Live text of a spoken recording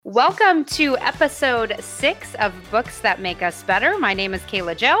Welcome to episode 6 of Books That Make Us Better. My name is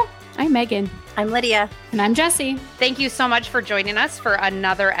Kayla Jo. I'm Megan. I'm Lydia. And I'm Jessie. Thank you so much for joining us for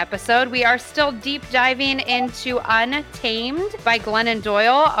another episode. We are still deep diving into Untamed by Glennon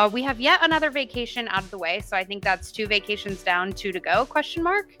Doyle. We have yet another vacation out of the way, so I think that's 2 vacations down, 2 to go, question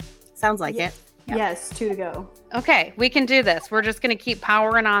mark? Sounds like it. Yep. Yes, 2 to go. Okay, we can do this. We're just going to keep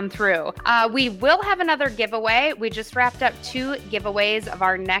powering on through. We will have another giveaway. We just wrapped up 2 giveaways of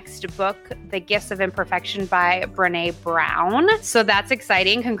our next book, The Gifts of Imperfection by Brené Brown. So that's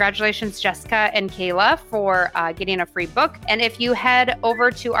exciting. Congratulations, Jessica and Kayla, for getting a free book. And if you head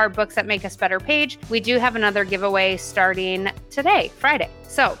over to our Books That Make Us Better page, we do have another giveaway starting today, Friday.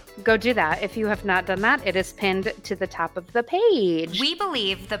 So go do that. If you have not done that, it is pinned to the top of the page. We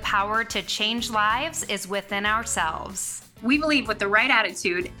believe the power to change lives is within ourselves. We believe with the right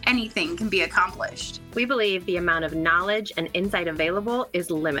attitude, anything can be accomplished. We believe the amount of knowledge and insight available is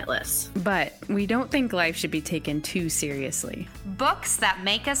limitless. But we don't think life should be taken too seriously. Books That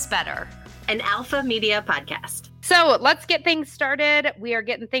Make Us Better. An Alpha Media podcast. So let's get things started. We are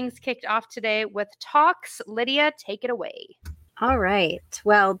getting things kicked off today with Talks. Lydia, take it away. All right.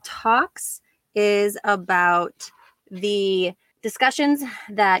 Well, Talks is about the discussions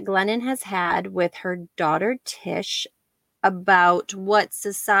that Glennon has had with her daughter, Tish, about what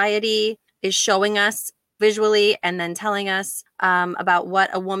society is showing us visually and then telling us about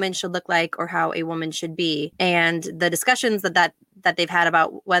what a woman should look like or how a woman should be. And the discussions that they've had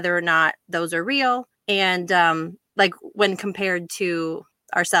about whether or not those are real and like when compared to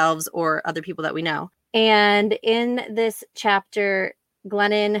ourselves or other people that we know. And in this chapter,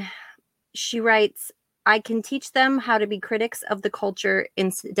 Glennon, she writes, I can teach them how to be critics of the culture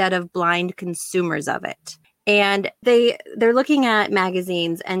instead of blind consumers of it. And they're looking at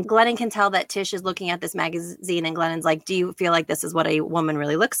magazines, and Glennon can tell that Tish is looking at this magazine, and Glennon's like, do you feel like this is what a woman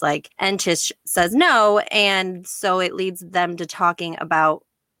really looks like? And Tish says no. And so it leads them to talking about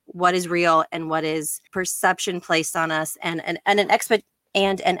what is real and what is perception placed on us and an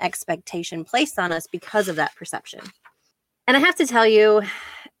expectation placed on us because of that perception. And I have to tell you,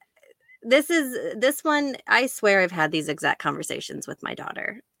 this one, I swear I've had these exact conversations with my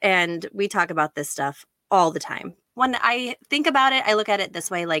daughter, and we talk about this stuff all the time. When I think about it, I look at it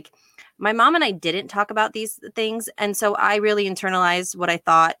this way, like my mom and I didn't talk about these things. And so I really internalized what I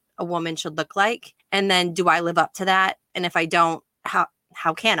thought a woman should look like. And then do I live up to that? And if I don't,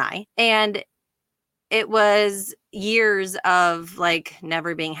 how can I? And it was years of like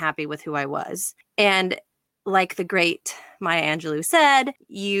never being happy with who I was. And like the great Maya Angelou said,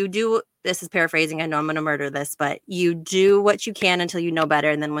 this is paraphrasing, I know I'm going to murder this, but you do what you can until you know better.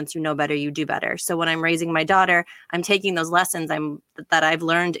 And then once you know better, you do better. So when I'm raising my daughter, I'm taking those lessons that I've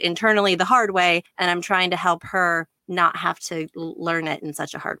learned internally the hard way, and I'm trying to help her not have to learn it in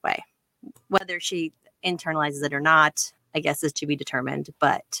such a hard way. Whether she internalizes it or not, I guess is to be determined,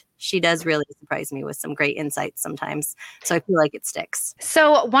 but she does really surprise me with some great insights sometimes. So I feel like it sticks.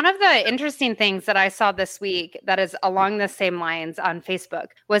 So one of the interesting things that I saw this week that is along the same lines on Facebook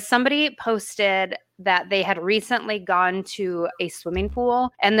was somebody posted that they had recently gone to a swimming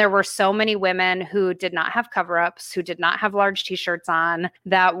pool, and there were so many women who did not have cover-ups, who did not have large t-shirts on,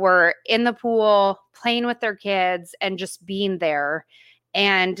 that were in the pool playing with their kids and just being there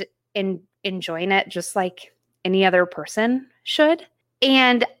and enjoying it just like any other person should.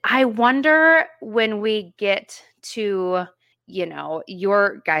 And I wonder when we get to,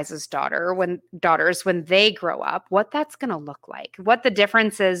 your guys' daughters, when they grow up, what that's going to look like, what the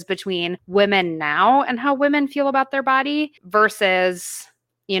difference is between women now and how women feel about their body versus,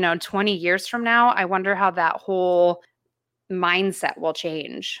 20 years from now. I wonder how that whole mindset will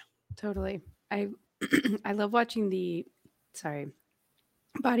change. Totally. I love watching the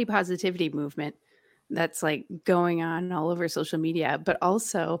body positivity movement that's like going on all over social media. But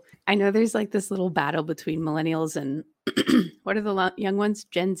also, I know there's like this little battle between millennials and what are the young ones?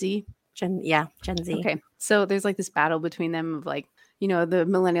 Gen Z? Gen Z. Okay. So there's like this battle between them of like, the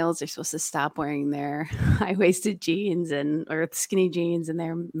millennials are supposed to stop wearing their high-waisted jeans or skinny jeans and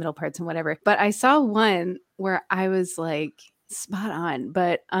their middle parts and whatever. But I saw one where I was like spot on.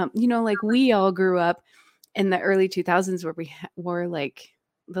 But, like we all grew up in the early 2000s where we wore like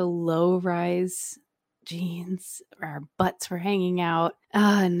the low-rise jeans, our butts were hanging out,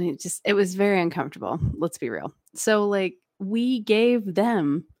 and it was very uncomfortable. Let's be real. So like we gave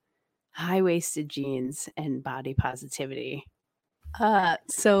them high-waisted jeans and body positivity.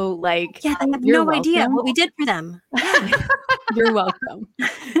 So like, yeah, they have no idea what we did for them. You're welcome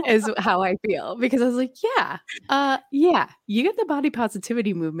is how I feel, because I was like, yeah, you get the body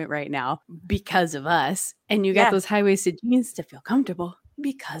positivity movement right now because of us, and you got those high-waisted jeans to feel comfortable.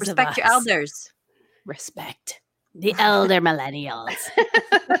 because Respect of your us. elders. Respect the elder millennials.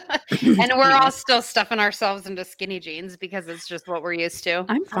 And we're all still stuffing ourselves into skinny jeans because it's just what we're used to.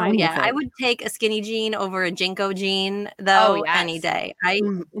 I'm Oh fine yeah, with it. I would take a skinny jean over a Jinko jean though any yes. day. I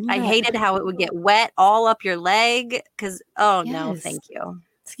Yeah. hated how it would get wet all up your leg because no, Yes. thank you.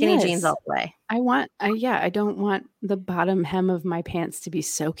 Skinny jeans all the way. I don't want the bottom hem of my pants to be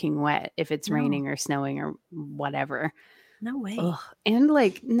soaking wet if it's No. raining or snowing or whatever. No way. Ugh. And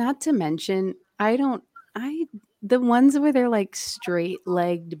like, not to mention, the ones where they're like straight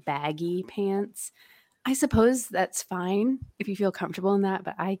legged baggy pants, I suppose that's fine if you feel comfortable in that,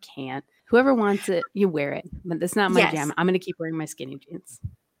 but I can't. Whoever wants it, you wear it. But that's not my Yes. jam. I'm going to keep wearing my skinny jeans.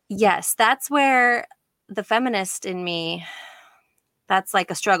 Yes, that's where the feminist in me, that's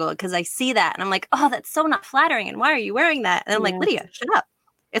like a struggle because I see that and I'm like, oh, that's so not flattering. And why are you wearing that? And I'm like, Yeah. Lydia, shut up.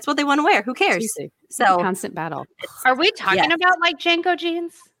 It's what they want to wear. Who cares? Seriously. So Constant battle. Are we talking Yes. about like Janko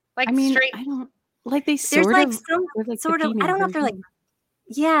jeans? Like I mean, straight? I don't like they there's sort like of some they're like the sort of, I female don't know if they're like, version.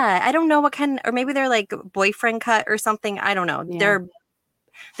 yeah, I don't know what kind, or maybe they're like boyfriend cut or something. I don't know. Yeah.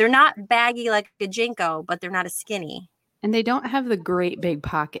 They're not baggy like a Jinko, but they're not as skinny. And they don't have the great big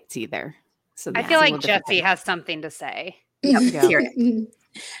pockets either. So I that's feel a like little different. Jesse has something to say. Yep, Yeah. hear it.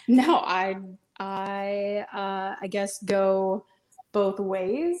 No, I guess go both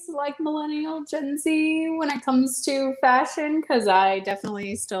ways like millennial Gen Z when it comes to fashion because I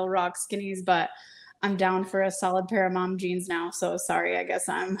definitely still rock skinnies, but I'm down for a solid pair of mom jeans now. So sorry, I guess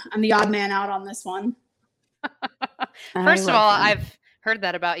I'm the odd man out on this one. First of love all, them. I've heard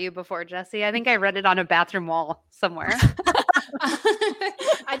that about you before, Jesse. I think I read it on a bathroom wall somewhere.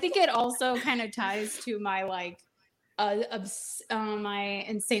 I think it also kind of ties to my my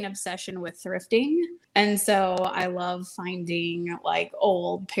insane obsession with thrifting. And so I love finding like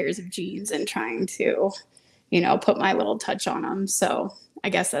old pairs of jeans and trying to, put my little touch on them. So I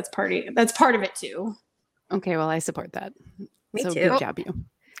guess that's part of it too. Okay, well, I support that. Me so too. good job, you.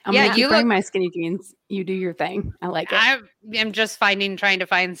 I'm Yeah, gonna keep you wearing look- my skinny jeans. You do your thing. I like it. I am just trying to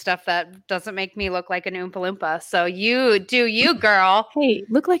find stuff that doesn't make me look like an Oompa Loompa. So you do you, girl. Hey,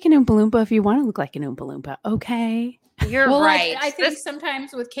 look like an Oompa Loompa if you want to look like an Oompa Loompa. Okay. You're Well, right. I think This-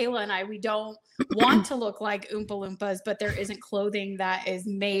 sometimes with Kayla and I, we don't want to look like Oompa Loompas, but there isn't clothing that is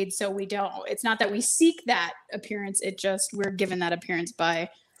made so we don't. It's not that we seek that appearance. It just we're given that appearance by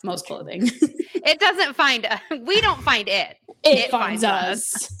most clothing. it doesn't find we don't find it. It finds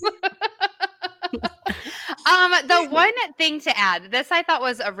us. The one thing to add, this I thought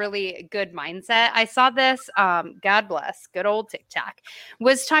was a really good mindset. I saw this, God bless, good old TikTok,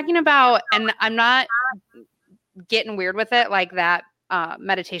 was talking about, and I'm not getting weird with it, like that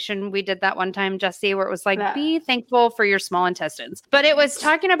meditation we did that one time, Jesse, where it was like, Yeah. be thankful for your small intestines. But it was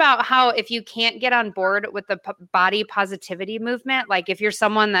talking about how if you can't get on board with the body positivity movement, like if you're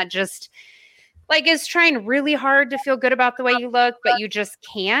someone that just like is trying really hard to feel good about the way you look, but you just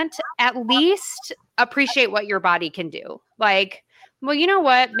can't, at least appreciate what your body can do. Like, well, you know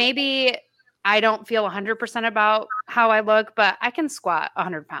what? Maybe I don't feel 100% about how I look, but I can squat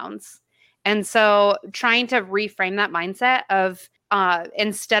 100 pounds. And so trying to reframe that mindset of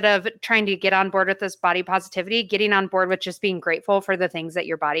instead of trying to get on board with this body positivity, getting on board with just being grateful for the things that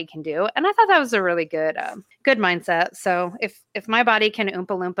your body can do. And I thought that was a really good mindset. So if my body can Oompa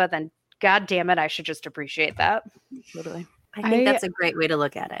Loompa, then God damn it, I should just appreciate that. Totally. I think that's a great way to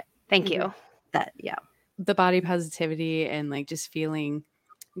look at it. Thank you. Yeah. The body positivity and like just feeling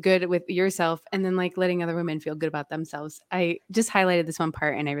good with yourself and then like letting other women feel good about themselves. I just highlighted this one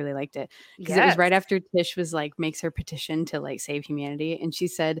part and I really liked it because it was right after Tish was like makes her petition to like save humanity. And she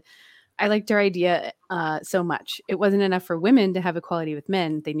said, I liked her idea so much. It wasn't enough for women to have equality with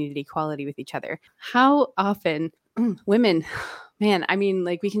men. They needed equality with each other. How often women, man, I mean,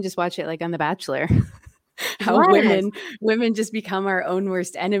 like we can just watch it like on The Bachelor. How women just become our own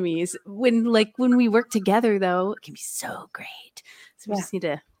worst enemies. When we work together, though, it can be so great. So we just need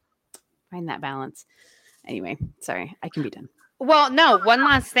to find that balance. Anyway, sorry, I can be done. Well, no, one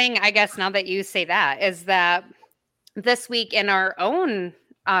last thing, I guess, now that you say that, is that this week in our own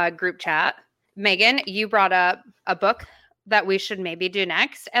group chat, Megan, you brought up a book that we should maybe do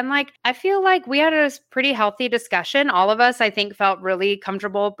next. And like, I feel like we had a pretty healthy discussion. All of us, I think, felt really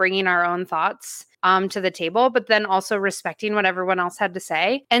comfortable bringing our own thoughts to the table, but then also respecting what everyone else had to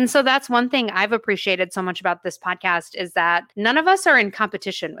say. And so that's one thing I've appreciated so much about this podcast is that none of us are in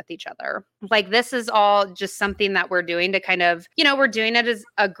competition with each other. Like this is all just something that we're doing to kind of, we're doing it as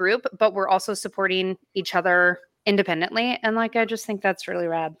a group, but we're also supporting each other independently. And like, I just think that's really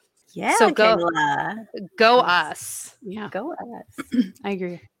rad. Yeah. So go us. Yeah, Go us. I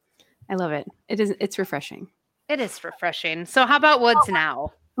agree. I love it. It's refreshing. It is refreshing. So how about woods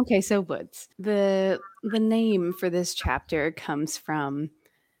now? Okay, so woods. The name for this chapter comes from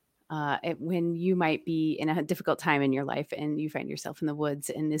when you might be in a difficult time in your life and you find yourself in the woods,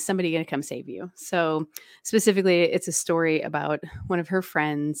 and is somebody going to come save you? So specifically, it's a story about one of her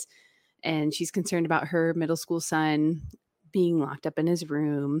friends, and she's concerned about her middle school son being locked up in his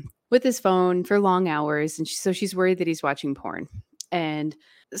room with his phone for long hours. And so she's worried that he's watching porn. And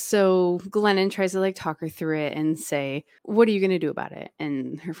so Glennon tries to like talk her through it and say, what are you going to do about it?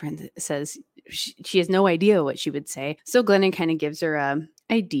 And her friend says she has no idea what she would say. So Glennon kind of gives her a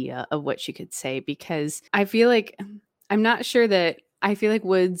idea of what she could say, because I feel like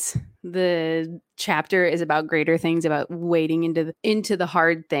Woods, the chapter is about greater things, about wading into the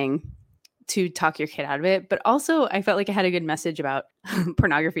hard thing to talk your kid out of it. But also I felt like it had a good message about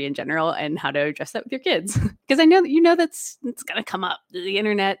pornography in general and how to address that with your kids. Because I know that, it's going to come up. The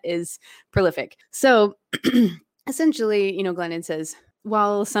internet is prolific. So essentially, Glennon says,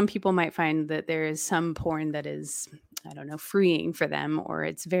 while some people might find that there is some porn that is, I don't know, freeing for them, or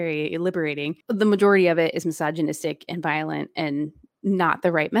it's very liberating, the majority of it is misogynistic and violent and not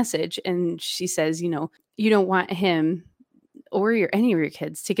the right message. And she says, you don't want him or any of your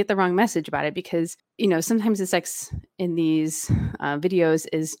kids to get the wrong message about it, because, sometimes the sex in these videos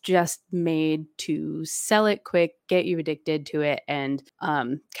is just made to sell it quick, get you addicted to it, and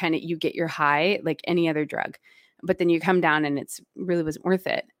kind of you get your high like any other drug. But then you come down and it's really wasn't worth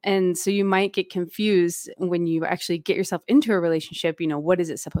it. And so you might get confused when you actually get yourself into a relationship, what is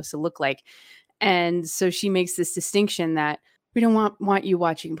it supposed to look like? And so she makes this distinction that we don't want you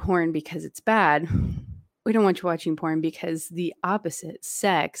watching porn because it's bad. We don't want you watching porn because the opposite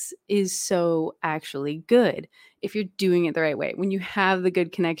sex is so actually good if you're doing it the right way. When you have the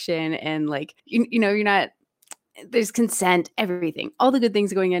good connection and like, you're not, there's consent, everything, all the good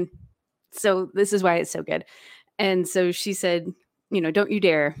things going in. So this is why it's so good. And so she said, don't you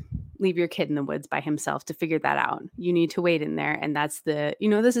dare leave your kid in the woods by himself to figure that out. You need to wait in there. And that's this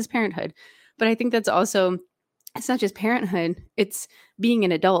is parenthood. But I think that's also, it's not just parenthood, it's being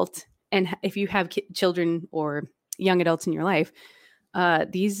an adult. And if you have children or young adults in your life,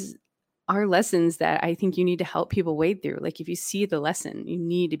 these are lessons that I think you need to help people wade through. Like if you see the lesson, you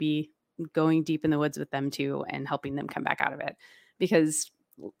need to be going deep in the woods with them too and helping them come back out of it, because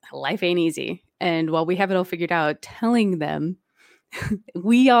life ain't easy. And while we have it all figured out, telling them,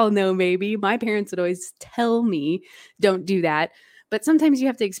 we all know, maybe my parents would always tell me, don't do that. But sometimes you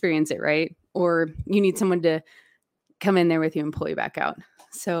have to experience it, right? Or you need someone to come in there with you and pull you back out.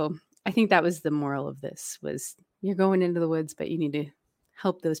 So I think that was the moral of this, was you're going into the woods, but you need to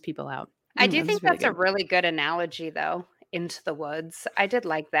help those people out. I do think that's a really good analogy, though, into the woods. I did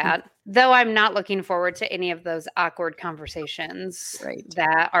like that, though I'm not looking forward to any of those awkward conversations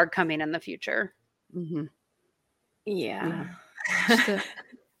that are coming in the future. Mm-hmm. Yeah.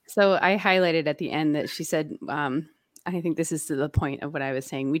 So I highlighted at the end that she said, I think this is to the point of what I was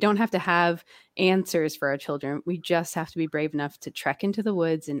saying. We don't have to have answers for our children. We just have to be brave enough to trek into the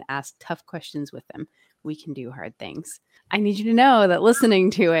woods and ask tough questions with them. We can do hard things. I need you to know that listening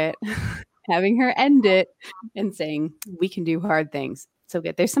to it, having her end it and saying, we can do hard things. So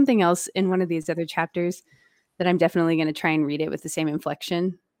good. There's something else in one of these other chapters that I'm definitely going to try and read it with the same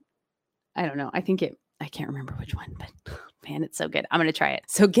inflection. I don't know. I can't remember which one, but man, it's so good. I'm going to try it.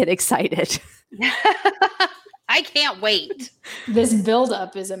 So get excited. I can't wait. This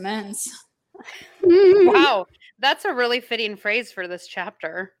buildup is immense. Wow. That's a really fitting phrase for this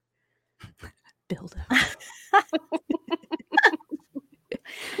chapter. Buildup.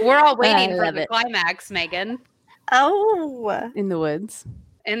 We're all waiting for the climax, Megan. Oh. In the woods.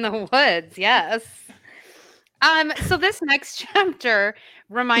 In the woods, yes. So this next chapter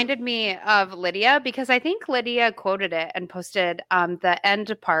reminded me of Lydia, because I think Lydia quoted it and posted the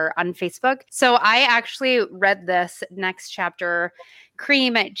end part on Facebook. So I actually read this next chapter,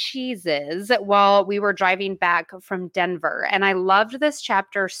 Cream Cheeses, while we were driving back from Denver. And I loved this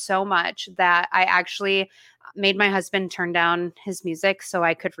chapter so much that I actually made my husband turn down his music so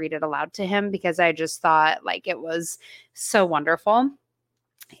I could read it aloud to him, because I just thought like it was so wonderful.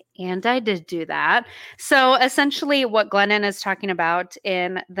 And I did do that. So essentially what Glennon is talking about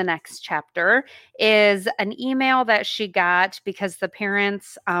in the next chapter is an email that she got because the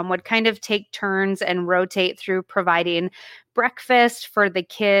parents would kind of take turns and rotate through providing breakfast for the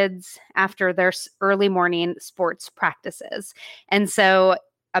kids after their early morning sports practices. And so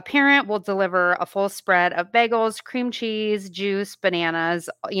a parent will deliver a full spread of bagels, cream cheese, juice, bananas,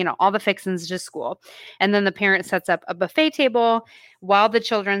 all the fixings to school. And then the parent sets up a buffet table while the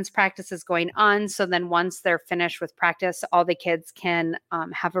children's practice is going on. So then once they're finished with practice, all the kids can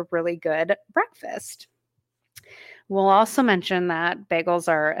have a really good breakfast. We'll also mention that bagels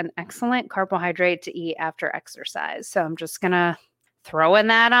are an excellent carbohydrate to eat after exercise. So I'm just going to throwing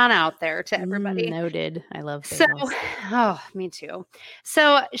that on out there to everybody. Noted. I love So, bagels. me too.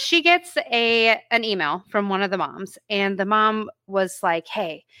 So she gets an email from one of the moms, and the mom was like,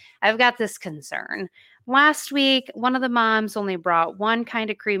 "Hey, I've got this concern. Last week, one of the moms only brought one kind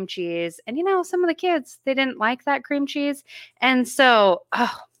of cream cheese, and some of the kids, they didn't like that cream cheese, and so,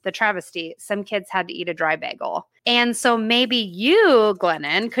 the travesty, some kids had to eat a dry bagel. And so maybe you,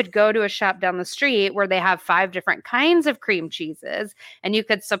 Glennon, could go to a shop down the street where they have 5 different kinds of cream cheeses, and you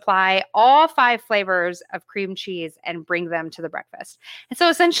could supply all 5 flavors of cream cheese and bring them to the breakfast." And so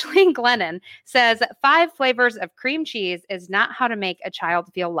essentially Glennon says 5 flavors of cream cheese is not how to make a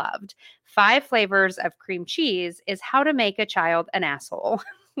child feel loved. 5 flavors of cream cheese is how to make a child an asshole,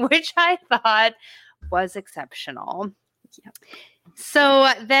 which I thought was exceptional. Yep. So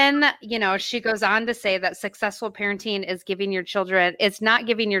then, she goes on to say that successful parenting is it's not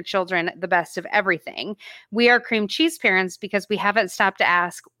giving your children the best of everything. We are cream cheese parents because we haven't stopped to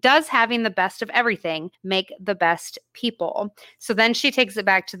ask, does having the best of everything make the best people? So then she takes it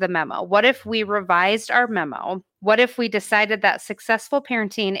back to the memo. What if we revised our memo? What if we decided that successful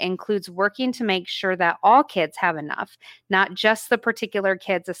parenting includes working to make sure that all kids have enough, not just the particular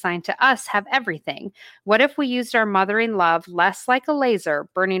kids assigned to us have everything? What if we used our mothering love less like a laser,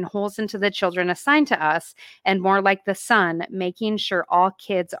 burning holes into the children assigned to us, and more like the sun, making sure all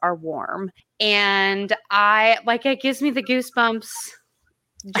kids are warm? And it gives me the goosebumps.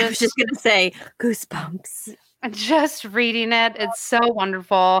 I was just going to say goosebumps. Just reading it, it's so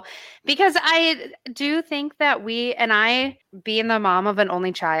wonderful because I do think that I, being the mom of an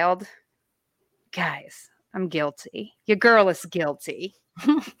only child, guys, I'm guilty. Your girl is guilty.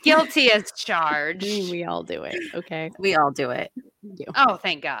 Guilty as charged. We all do it. Okay. We all do it. Oh,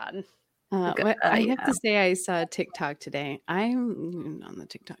 thank God. I have to say, I saw a TikTok today. I'm on the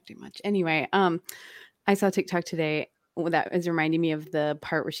TikTok too much. Anyway, I saw a TikTok today that is reminding me of the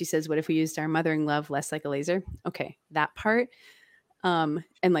part where she says, what if we used our mothering love less like a laser? Okay, that part. And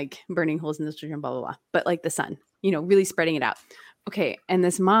burning holes in the children, blah, blah, blah. But like the sun, really spreading it out. Okay. And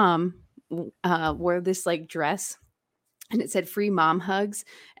this mom wore this dress, and it said free mom hugs.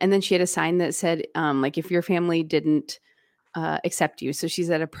 And then she had a sign that said, if your family didn't accept you. So she's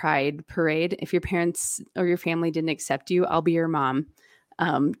at a pride parade. If your parents or your family didn't accept you, I'll be your mom.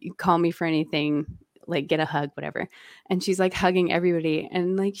 You call me for anything. Get a hug, whatever. And she's hugging everybody.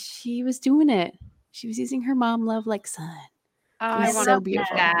 And she was doing it. She was using her mom love like sun. Oh, I want to do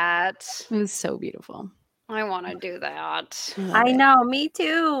that. It was so beautiful. I want to do that. I know, me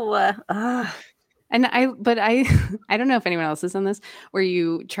too. And I don't know if anyone else has done this, where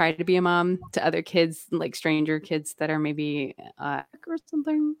you try to be a mom to other kids, stranger kids that are maybe or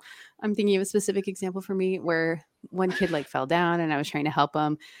something. I'm thinking of a specific example for me where one kid fell down and I was trying to help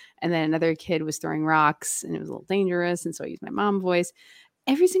him. And then another kid was throwing rocks and it was a little dangerous. And so I used my mom voice.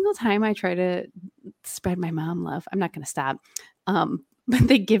 Every single time I try to spread my mom love, I'm not going to stop. But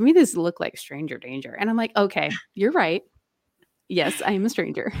they give me this look like stranger danger. And I'm like, okay, you're right. Yes, I am a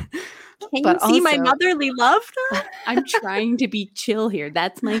stranger. Can you see my motherly love though? I'm trying to be chill here.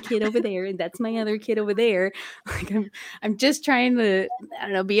 That's my kid over there, and that's my other kid over there. I'm just trying to, I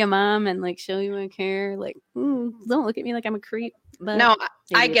don't know, be a mom and show you I care. Don't look at me like I'm a creep. But no,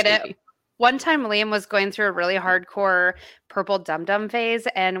 I get it. One time Liam was going through a really hardcore purple dum-dum phase,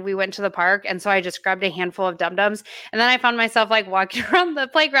 and we went to the park, and so I just grabbed a handful of dum-dums, and then I found myself walking around the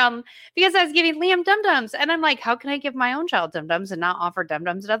playground because I was giving Liam dum-dums, and I'm like, how can I give my own child dum-dums and not offer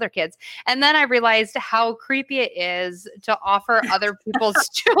dum-dums to other kids? And then I realized how creepy it is to offer other people's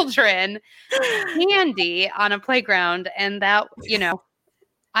children candy on a playground, and that,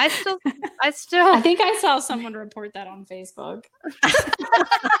 I think I saw someone report that on Facebook.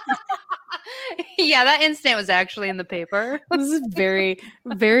 Yeah, that incident was actually in the paper. This is a very,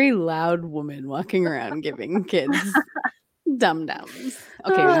 very loud woman walking around giving kids dum-dums.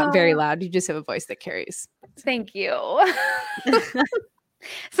 Okay, you're not very loud. You just have a voice that carries. Thank you.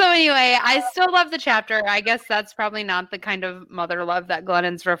 So anyway, I still love the chapter. I guess that's probably not the kind of mother love that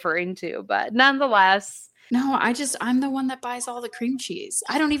Glennon's referring to, but nonetheless. No, I'm the one that buys all the cream cheese.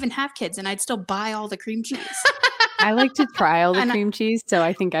 I don't even have kids, and I'd still buy all the cream cheese. I like to try all the cream cheese, so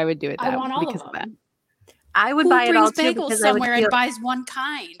I think I would do it because of that. I would buy it all too bagels somewhere and buys one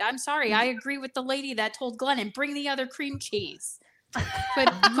kind. I'm sorry. I agree with the lady that told Glennon, bring the other cream cheese. Quit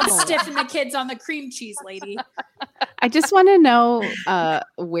stiffing the kids on the cream cheese, lady. I just want to know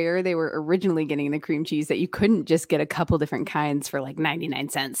where they were originally getting the cream cheese that you couldn't just get a couple different kinds for 99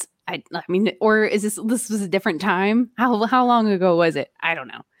 cents. I mean, or is this was a different time? How long ago was it? I don't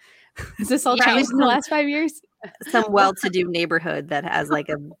know. Has this all changed in the last 5 years? some well-to-do neighborhood that has like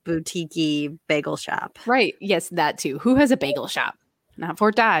a boutique-y bagel shop. Right. Yes, that too. Who has a bagel shop? Not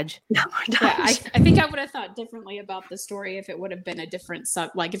Fort Dodge. Yeah, I think I would have thought differently about the story if it would have been a different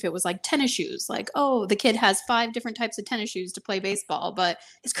like if it was like tennis shoes, like, oh, the kid has 5 different types of tennis shoes to play baseball, but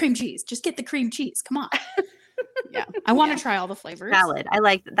it's cream cheese. Just get the cream cheese. Come on. Yeah, I want to try all the flavors. Valid. I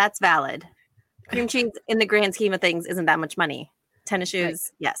like that's valid. Cream cheese in the grand scheme of things isn't that much money. Tennis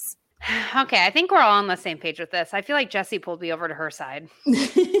shoes, yes. Okay, I think we're all on the same page with this. I feel like Jessie pulled me over to her side.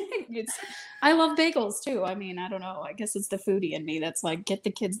 I love bagels too. I mean, I don't know. I guess it's the foodie in me that's like, get the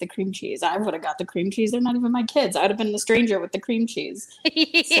kids the cream cheese. I would have got the cream cheese. They're not even my kids. I would have been the stranger with the cream cheese.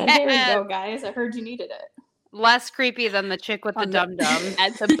 Yeah. So there you go, guys. I heard you needed it. Less creepy than the chick with the dum-dum.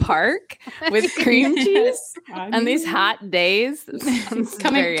 At the park with cream cheese on these hot days.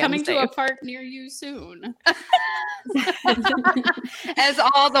 Coming to a park near you soon. As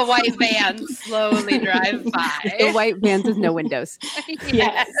all the white vans slowly drive by. The white vans with no windows.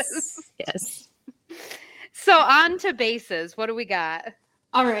 Yes. So on to bases. What do we got?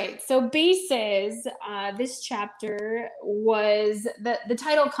 All right. So bases, this chapter was, the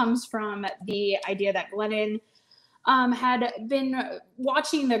title comes from the idea that Glennon had been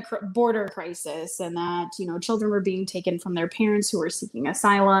watching the border crisis, and that, children were being taken from their parents who were seeking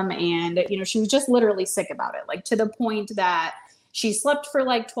asylum. And, she was just literally sick about it, like to the point that she slept for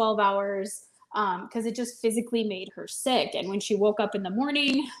like 12 hours because it just physically made her sick. And when she woke up in the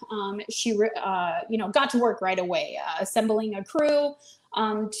morning, she, got to work right away, assembling a crew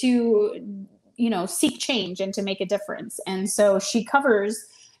to, seek change and to make a difference. And so she covers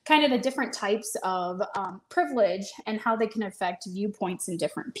kind of the different types of privilege and how they can affect viewpoints in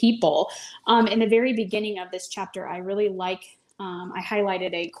different people. In the very beginning of this chapter, I really like, I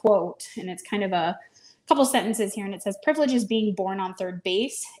highlighted a quote, and it's kind of a couple sentences here, and it says, privilege is being born on third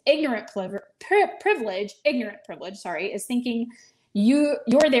base. Ignorant privilege, is thinking you're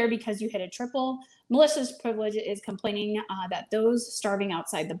there because you hit a triple. Malicious privilege is complaining that those starving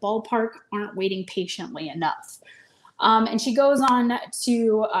outside the ballpark aren't waiting patiently enough. And she goes on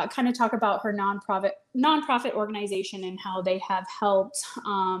to kind of talk about her nonprofit organization and how they have helped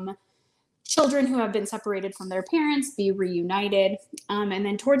children who have been separated from their parents be reunited. And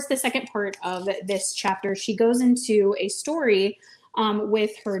then towards the second part of this chapter, she goes into a story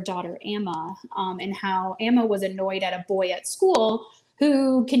with her daughter, Emma, and how Emma was annoyed at a boy at school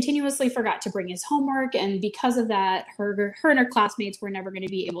who continuously forgot to bring his homework. And because of that, her and her classmates were never going to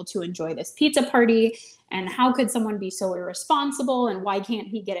be able to enjoy this pizza party. And how could someone be so irresponsible? And why can't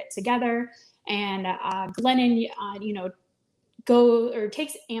he get it together? And Glennon,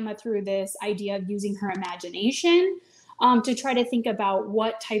 takes Emma through this idea of using her imagination to try to think about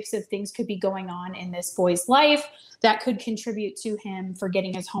what types of things could be going on in this boy's life that could contribute to him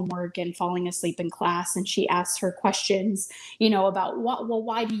forgetting his homework and falling asleep in class. And she asks her questions, about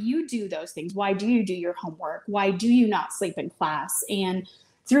why do you do those things? Why do you do your homework? Why do you not sleep in class? And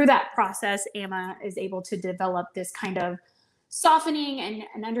through that process, Emma is able to develop this kind of softening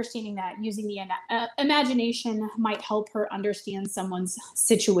and understanding that using the imagination might help her understand someone's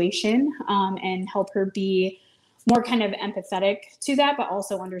situation and help her be more kind of empathetic to that, but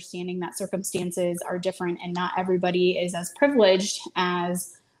also understanding that circumstances are different and not everybody is as privileged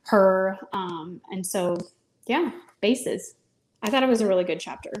as her. And so, bases. I thought it was a really good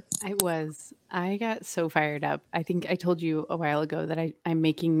chapter. It was. I got so fired up. I think I told you a while ago that I'm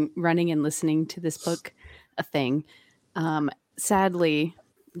making running and listening to this book a thing. Sadly,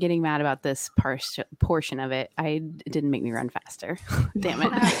 getting mad about this portion of it, didn't make me run faster. Damn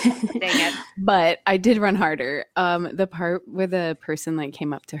it. Dang it. But I did run harder. The part where the person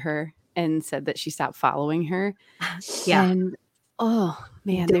came up to her and said that she stopped following her. Yeah. And oh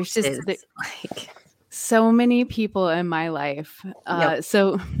man, there's just so many people in my life.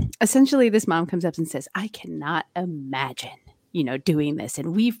 So essentially this mom comes up and says, I cannot imagine, doing this.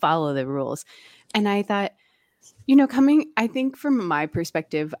 And we follow the rules. And I thought, I think from my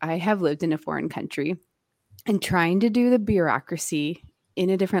perspective, I have lived in a foreign country, and trying to do the bureaucracy in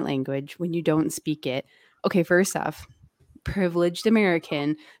a different language when you don't speak it. Okay, first off, privileged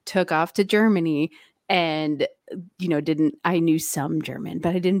American took off to Germany and, I knew some German,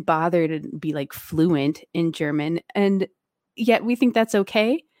 but I didn't bother to be fluent in German. And yet we think that's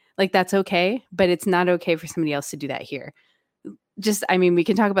okay. That's okay, but it's not okay for somebody else to do that here. We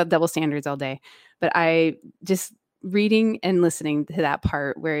can talk about double standards all day, but I just reading and listening to that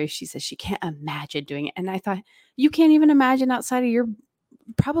part where she says she can't imagine doing it. And I thought, you can't even imagine outside of your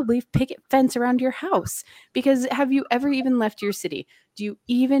probably picket fence around your house. Because have you ever even left your city? Do you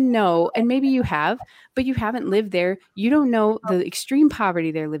even know? And maybe you have, but you haven't lived there. You don't know the extreme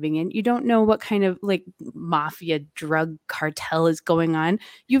poverty they're living in. You don't know what kind of like mafia drug cartel is going on.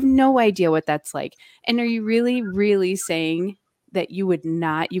 You have no idea what that's like. And are you really, really saying that you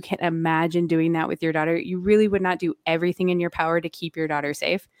can't imagine doing that with your daughter? You really would not do everything in your power to keep your daughter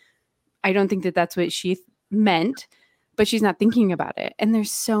safe? I don't think that that's what she meant, but she's not thinking about it. And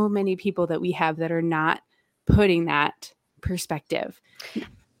there's so many people that we have that are not putting that perspective.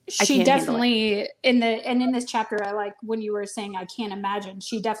 She definitely in this chapter, I like when you were saying I can't imagine,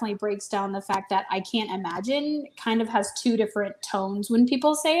 she definitely breaks down the fact that I can't imagine kind of has two different tones when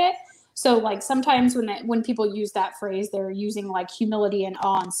people say it. So like sometimes when people use that phrase, they're using like humility and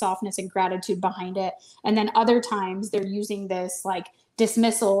awe and softness and gratitude behind it. And then other times they're using this like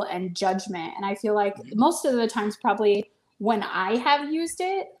dismissal and judgment. And I feel like most of the times probably when I have used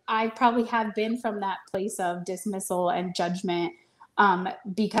it, I probably have been from that place of dismissal and judgment,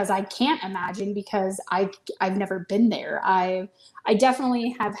 because I can't imagine, because I've never been there. I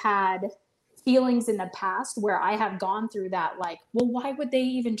definitely have had feelings in the past where I have gone through that, like, well, why would they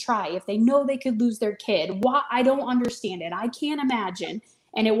even try if they know they could lose their kid? Why? I don't understand it. I can't imagine.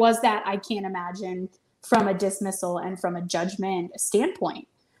 And it was that I can't imagine from a dismissal and from a judgment standpoint.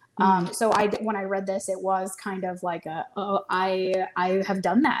 So when I read this, it was kind of like I have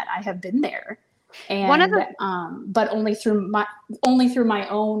done that. I have been there. And but only through my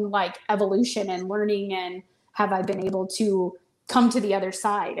own like evolution and learning, and have I been able to come to the other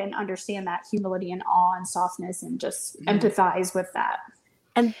side and understand that humility and awe and softness and just empathize with that.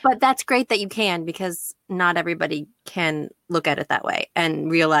 But that's great that you can, because not everybody can look at it that way and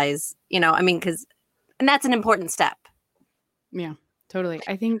realize, and that's an important step. Yeah, totally.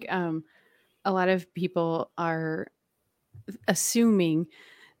 I think a lot of people are assuming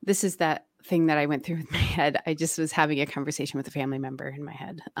this is that thing that I went through with my head. I just was having a conversation with a family member in my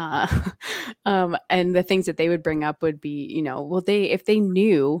head. And the things that they would bring up would be, if they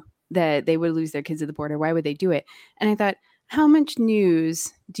knew that they would lose their kids at the border, why would they do it? And I thought, how much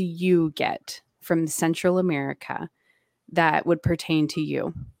news do you get from Central America that would pertain to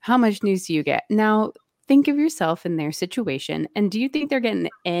you? How much news do you get? Now, think of yourself in their situation. And do you think they're getting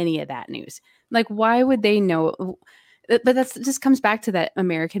any of that news? Like, why would they know? But that's just comes back to that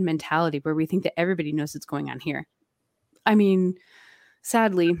American mentality where we think that everybody knows what's going on here. I mean,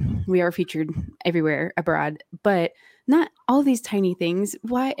 sadly, we are featured everywhere abroad, but not all these tiny things.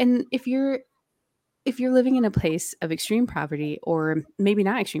 Why? And if you're living in a place of extreme poverty, or maybe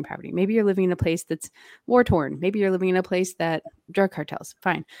not extreme poverty, maybe you're living in a place that's war torn. Maybe you're living in a place that drug cartels.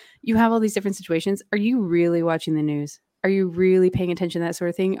 Fine. You have all these different situations. Are you really watching the news? Are you really paying attention to that sort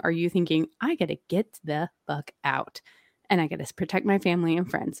of thing? Are you thinking, I got to get the fuck out and I got to protect my family and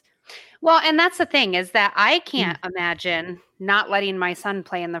friends? Well, and that's the thing, is that I can't imagine not letting my son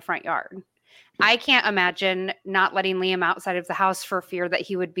play in the front yard. I can't imagine not letting Liam outside of the house for fear that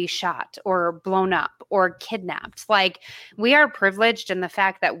he would be shot or blown up or kidnapped. Like, we are privileged in the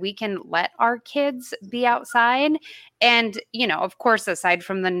fact that we can let our kids be outside. And, of course, aside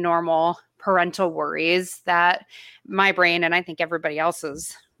from the normal parental worries that my brain, and I think everybody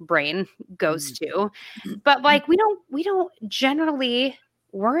else's brain, goes to, but like, we don't generally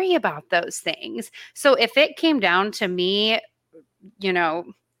worry about those things. So if it came down to me,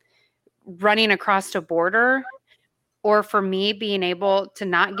 running across a border, or for me being able to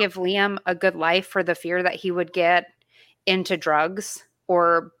not give Liam a good life for the fear that he would get into drugs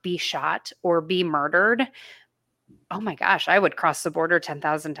or be shot or be murdered, oh my gosh, I would cross the border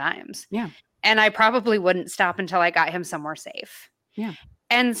 10,000 times. Yeah. And I probably wouldn't stop until I got him somewhere safe. Yeah.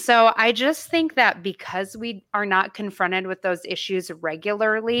 And so I just think that because we are not confronted with those issues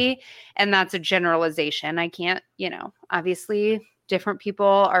regularly, and that's a generalization, I can't, obviously different people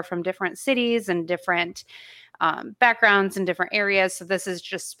are from different cities and different backgrounds and different areas. So this is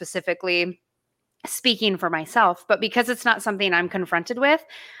just specifically speaking for myself, but because it's not something I'm confronted with,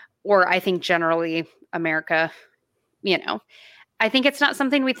 or I think generally America, I think it's not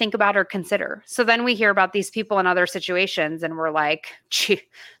something we think about or consider. So then we hear about these people in other situations and we're like, gee,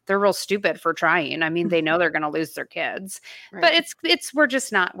 they're real stupid for trying. I mean, they know they're going to lose their kids, right.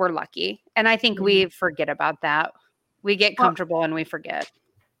 But we're lucky. And I think we forget about that. We get comfortable and we forget.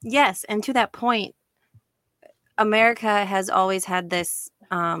 Yes. And to that point, America has always had this,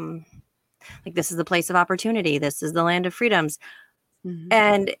 this is the place of opportunity. This is the land of freedoms. Mm-hmm.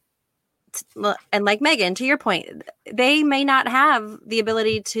 And like Megan, to your point, they may not have the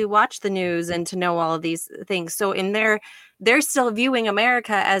ability to watch the news and to know all of these things. So they're still viewing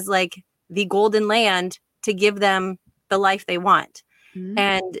America as like the golden land to give them the life they want. Mhm.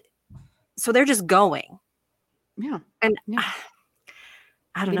 And so they're just going. Yeah. And Yeah.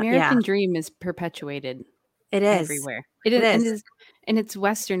 I don't The know. American Yeah, dream is perpetuated it is. everywhere. It is. And it's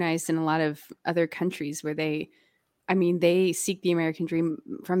westernized in a lot of other countries where they seek the American dream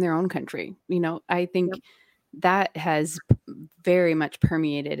from their own country. I think Yep. that has very much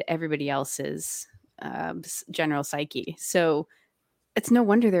permeated everybody else's general psyche. So it's no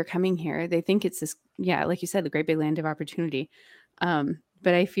wonder they're coming here. They think it's this, like you said, the great big land of opportunity.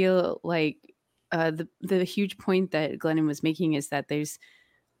 But I feel like the huge point that Glennon was making is that there's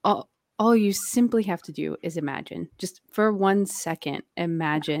all you simply have to do is imagine, just for 1 second,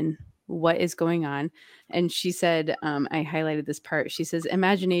 imagine what is going on. And she said, I highlighted this part. She says,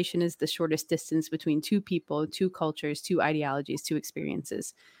 imagination is the shortest distance between two people, two cultures, two ideologies, two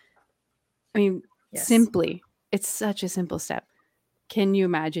experiences. I mean, Yes. simply, it's such a simple step. Can you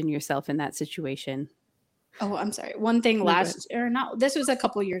imagine yourself in that situation? Oh, I'm sorry. One thing this was a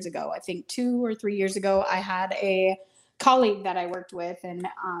couple years ago, I think 2 or 3 years ago, I had a colleague that I worked with. And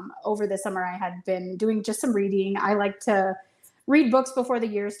over the summer, I had been doing just some reading. I like to read books before the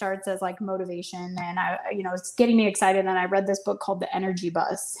year starts as like motivation. And it's getting me excited. And I read this book called The Energy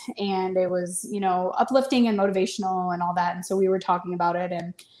Bus. And it was, uplifting and motivational and all that. And so we were talking about it.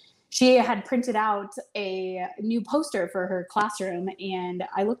 And she had printed out a new poster for her classroom. And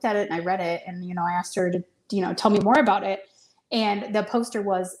I looked at it and I read it. And, I asked her to, tell me more about it. And the poster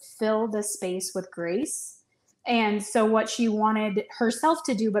was fill the space with grace. And so what she wanted herself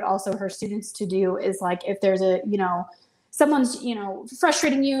to do, but also her students to do, is like, if there's someone's,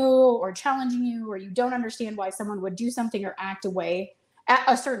 frustrating you or challenging you, or you don't understand why someone would do something or act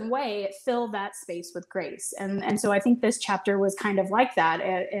a certain way, fill that space with grace. And so I think this chapter was kind of like that,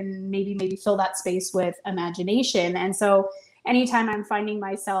 and maybe fill that space with imagination. And so anytime I'm finding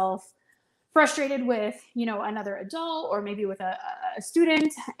myself frustrated with, another adult, or maybe with a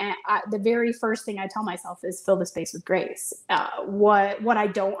student, and the very first thing I tell myself is fill the space with grace. What I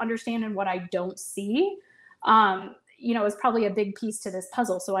don't understand and what I don't see, is probably a big piece to this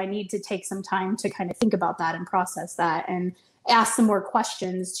puzzle. So I need to take some time to kind of think about that and process that and ask some more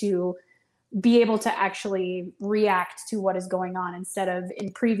questions to be able to actually react to what is going on, instead of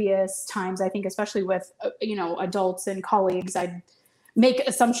in previous times. I think especially with, adults and colleagues, I'd make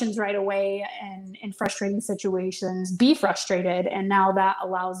assumptions right away, and in frustrating situations be frustrated. And now that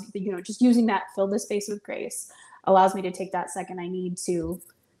allows, just using that fill the space with grace allows me to take that second I need to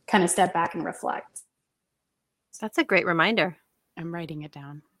kind of step back and reflect. That's a great reminder. I'm writing it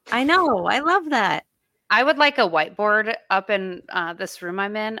down. I know. I love that. I would like a whiteboard up in this room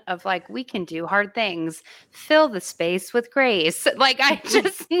I'm in of like, we can do hard things. Fill the space with grace. Like, I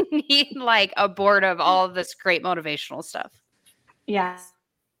just need like a board of all of this great motivational stuff. Yeah.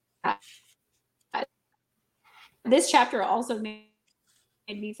 This chapter also made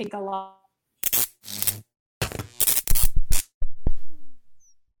me think a lot.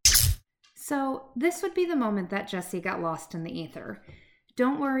 So this would be the moment that Jessie got lost in the ether.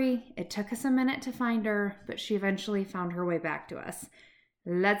 Don't worry, it took us a minute to find her, but she eventually found her way back to us.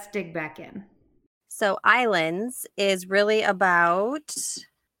 Let's dig back in. So Islands is really about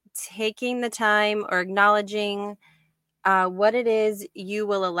taking the time or acknowledging what it is you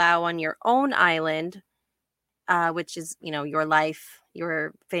will allow on your own island, which is, your life,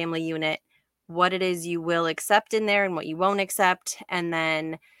 your family unit, what it is you will accept in there and what you won't accept. And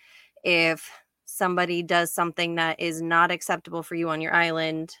then if somebody does something that is not acceptable for you on your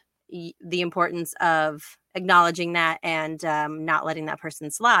island, the importance of acknowledging that and not letting that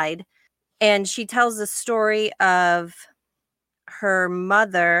person slide. And she tells the story of her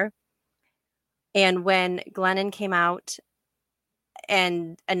mother. And when Glennon came out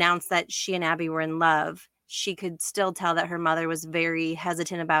and announced that she and Abby were in love, she could still tell that her mother was very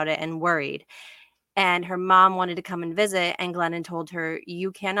hesitant about it and worried. And her mom wanted to come and visit, and Glennon told her,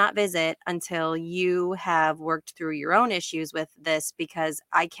 you cannot visit until you have worked through your own issues with this, because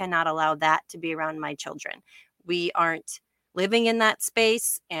I cannot allow that to be around my children. We aren't living in that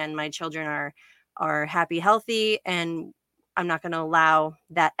space, and my children are happy, healthy, and I'm not going to allow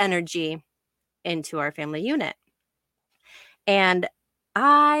that energy into our family unit. And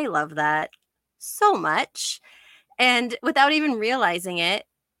I love that so much. And without even realizing it,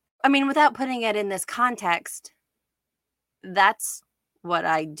 without putting it in this context, that's what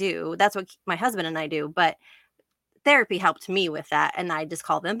I do. That's what my husband and I do. But therapy helped me with that. And I just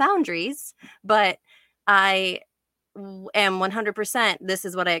call them boundaries. But I am 100%, this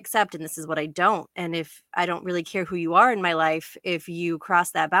is what I accept and this is what I don't. And if I don't really care who you are in my life, if you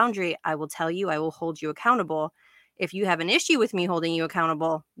cross that boundary, I will tell you, I will hold you accountable. If you have an issue with me holding you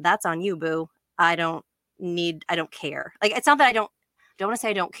accountable, that's on you, boo. I don't care. Like, it's not that don't want to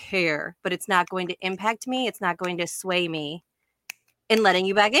say I don't care, but it's not going to impact me. It's not going to sway me in letting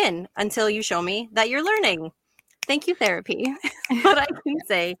you back in until you show me that you're learning. Thank you, therapy. What I can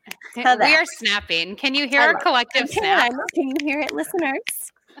say to that. We are snapping. Can you hear our collective snap? Can you hear it, listeners?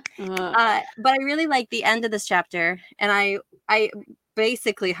 But I really like the end of this chapter, and I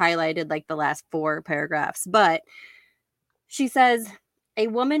basically highlighted like the last 4 paragraphs. But she says, a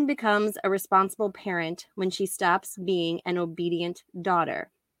woman becomes a responsible parent when she stops being an obedient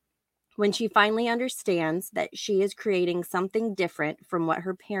daughter. When she finally understands that she is creating something different from what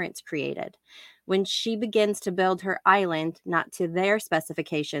her parents created. When she begins to build her island, not to their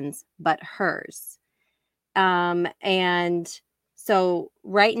specifications, but hers. And so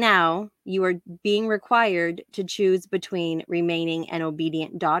right now, you are being required to choose between remaining an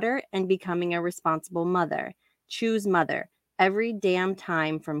obedient daughter and becoming a responsible mother. Choose mother. Every damn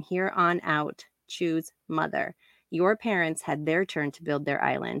time from here on out, choose mother. Your parents had their turn to build their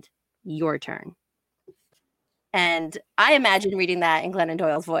island. Your turn. And I imagine reading that in Glennon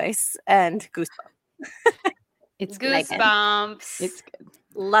Doyle's voice and goosebumps. It's goosebumps. It's good.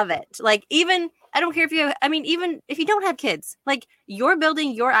 Love it. Like, even, I don't care if you, even if you don't have kids, like, you're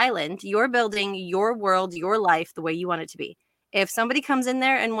building your island, you're building your world, your life the way you want it to be. If somebody comes in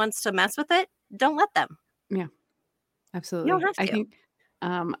there and wants to mess with it, don't let them. Yeah, absolutely. You don't have to. I think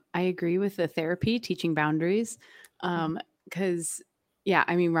I agree with the therapy, teaching boundaries. Because,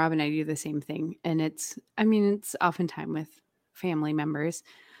 Rob and I do the same thing. And it's oftentimes with family members.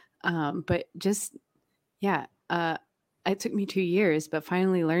 But just, it took me 2 years, but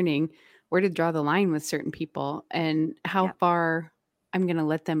finally learning where to draw the line with certain people and how far I'm going to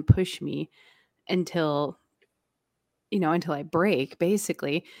let them push me until I break,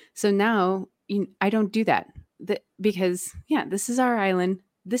 basically. So now I don't do that because this is our island.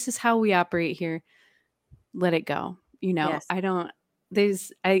 This is how we operate here. Let it go. Yes. I don't,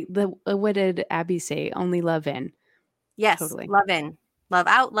 what did Abby say? Only love in. Yes. Totally. Love in, love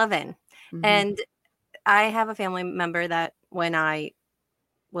out, love in. Mm-hmm. And I have a family member that when I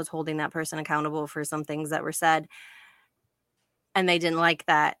was holding that person accountable for some things that were said and they didn't like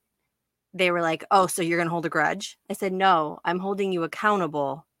that, they were like, oh, so you're going to hold a grudge? I said, no, I'm holding you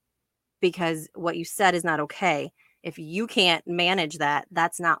accountable because what you said is not okay. If you can't manage that,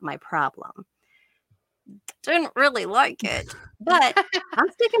 that's not my problem. Didn't really like it, but I'm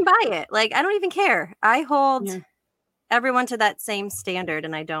sticking by it. Like, I don't even care. I hold everyone to that same standard,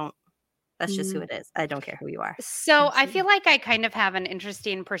 and I don't. That's just who it is. I don't care who you are. So I feel like I kind of have an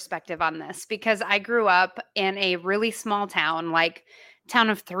interesting perspective on this because I grew up in a really small town, like town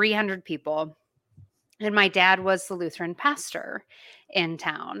of 300 people. And my dad was the Lutheran pastor in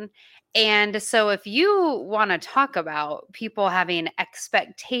town. And so if you want to talk about people having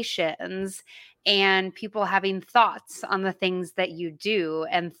expectations and people having thoughts on the things that you do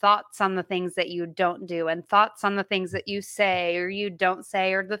and thoughts on the things that you don't do and thoughts on the things that you say or you don't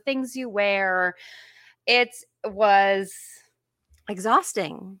say or the things you wear, it was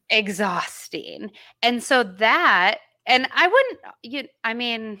exhausting. And so that, and I wouldn't,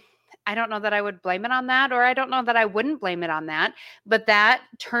 I don't know that I would blame it on that, or I don't know that I wouldn't blame it on that, but that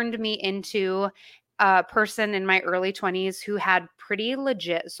turned me into a person in my early 20s who had pretty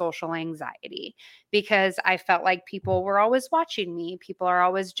legit social anxiety because I felt like people were always watching me. People are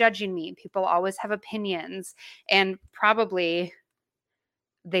always judging me. People always have opinions, and probably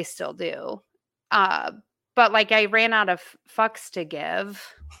they still do. But like I ran out of fucks to give.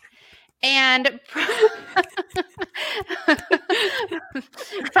 And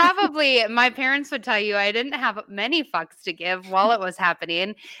probably my parents would tell you I didn't have many fucks to give while it was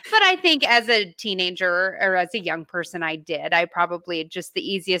happening. But I think as a teenager or as a young person, I did. I probably just the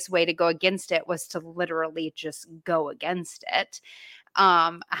easiest way to go against it was to literally just go against it.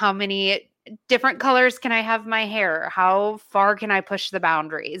 How many different colors can I have my hair? How far can I push the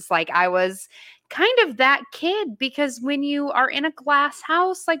boundaries? Like I was kind of that kid because when you are in a glass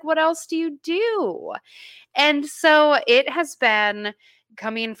house, like what else do you do? And so it has been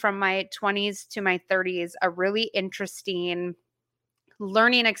coming from my 20s to my 30s, a really interesting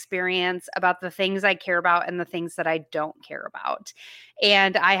learning experience about the things I care about and the things that I don't care about.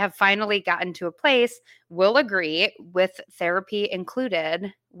 And I have finally gotten to a place, will agree, with therapy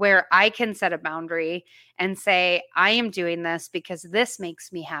included, where I can set a boundary and say, I am doing this because this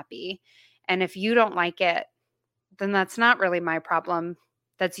makes me happy. And if you don't like it, then that's not really my problem.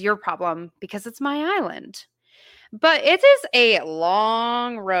 That's your problem because it's my island. But it is a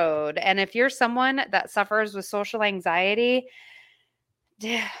long road. And if you're someone that suffers with social anxiety,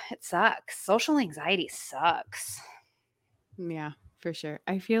 it sucks. Social anxiety sucks. Yeah, for sure.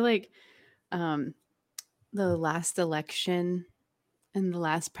 I feel like the last election, and the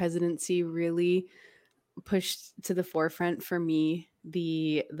last presidency really pushed to the forefront for me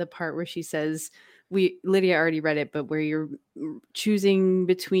the part where she says, Lydia already read it, but where you're choosing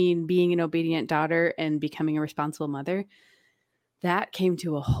between being an obedient daughter and becoming a responsible mother. That came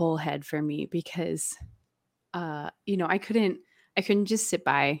to a whole head for me because I couldn't just sit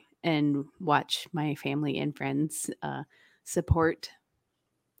by and watch my family and friends support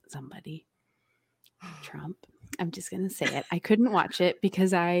somebody, Trump. I'm just going to say it. I couldn't watch it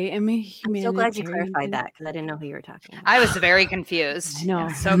because I am a humanitarian. I'm so glad you clarified that because I didn't know who you were talking about. I was very confused. I know.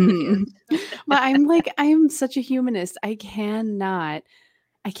 So confused. But I'm such a humanist. I can't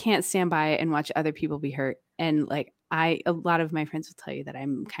stand by and watch other people be hurt. And a lot of my friends will tell you that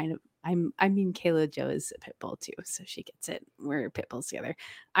Kayla Jo is a pit bull too. So she gets it. We're pit bulls together.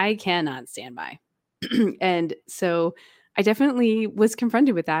 I cannot stand by. And so I definitely was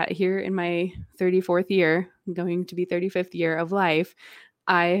confronted with that here in my 34th year, going to be 35th year of life.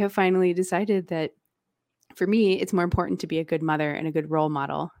 I have finally decided that for me, it's more important to be a good mother and a good role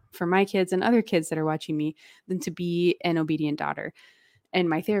model for my kids and other kids that are watching me than to be an obedient daughter. And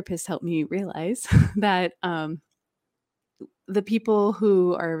my therapist helped me realize that the people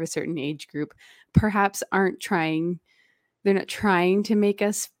who are of a certain age group perhaps they're not trying to make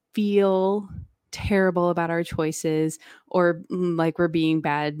us feel terrible about our choices or like we're being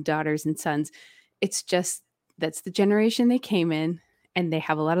bad daughters and sons. It's just that's the generation they came in, and they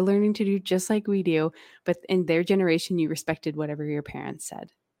have a lot of learning to do just like we do. But in their generation, you respected whatever your parents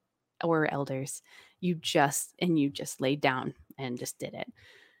said or elders. You just laid down and just did it.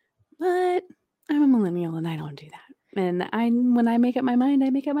 But I'm a millennial and I don't do that. And when I make up my mind, I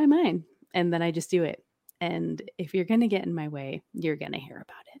make up my mind, and then I just do it. And if you're going to get in my way, you're going to hear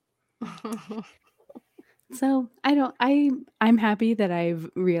about it. So I'm happy that I've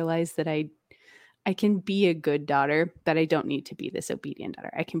realized that I can be a good daughter, but I don't need to be this obedient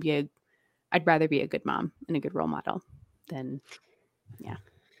daughter. I'd rather be a good mom and a good role model than, yeah.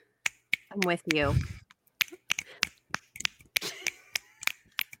 I'm with you.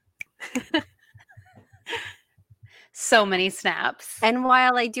 So many snaps. And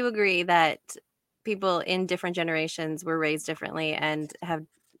while I do agree that people in different generations were raised differently and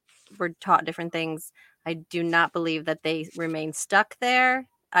were taught different things, I do not believe that they remain stuck there.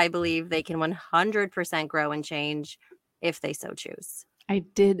 I believe they can 100% grow and change if they so choose. I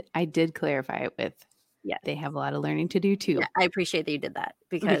did clarify it with, yeah, they have a lot of learning to do too. Yeah, I appreciate that you did that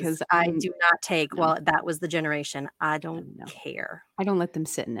because I do not take, well, that was the generation. I don't care. I don't let them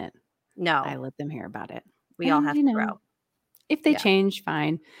sit in it. No. I let them hear about it. We all have to grow. If they change,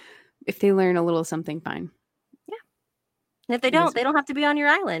 fine. If they learn a little something, fine. Yeah. And if they don't have to be on your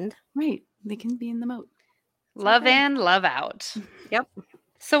island. Right. They can be in the moat. Love in, love out. Yep.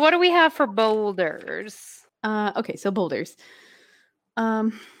 So what do we have for boulders? Okay, so boulders.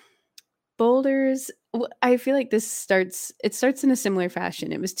 Boulders, I feel like it starts in a similar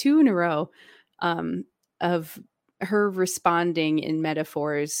fashion. It was 2 in a row of her responding in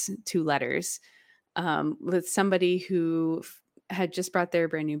metaphors to letters with somebody who had just brought their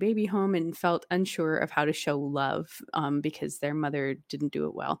brand new baby home and felt unsure of how to show love because their mother didn't do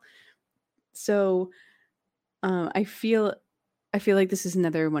it well. So I feel like this is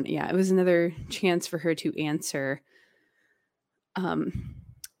another one. Yeah, it was another chance for her to answer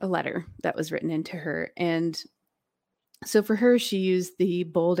a letter that was written into her. And so for her, she used the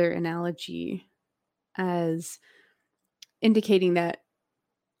boulder analogy as indicating that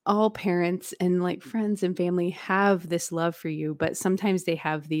all parents and like friends and family have this love for you, but sometimes they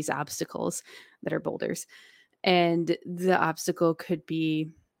have these obstacles that are boulders. And the obstacle could be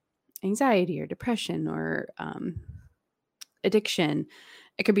anxiety or depression or addiction.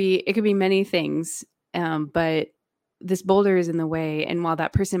 It could be many things, but this boulder is in the way. And while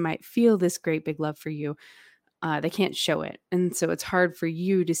that person might feel this great big love for you, they can't show it. And so it's hard for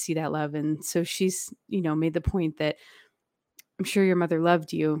you to see that love. And so she's, made the point that I'm sure your mother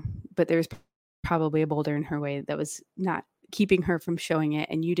loved you, but there's probably a boulder in her way that was not keeping her from showing it,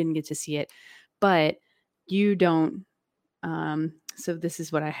 and you didn't get to see it. But you don't, so this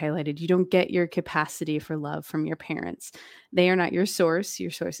is what I highlighted. You don't get your capacity for love from your parents. They are not your source.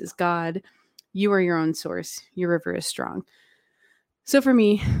 Your source is God. You are your own source. Your river is strong. So for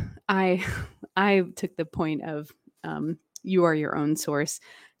me, I took the point of you are your own source,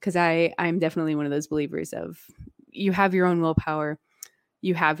 because I'm definitely one of those believers of you have your own willpower.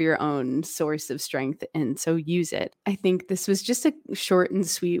 You have your own source of strength, and so use it. I think this was just a short and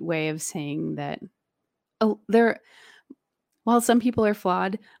sweet way of saying that while some people are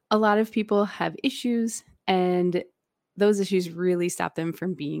flawed, a lot of people have issues, and those issues really stop them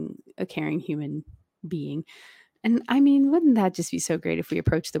from being a caring human being. And I mean, wouldn't that just be so great if we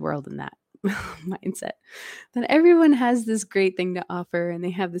approach the world in that mindset? That everyone has this great thing to offer and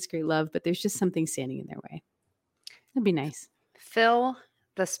they have this great love, but there's just something standing in their way. That'd be nice. Fill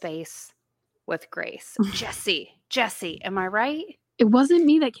the space with grace. Jesse, am I right? It wasn't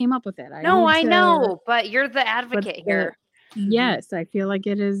me that came up with it. I know, but you're the advocate here. Yes, I feel like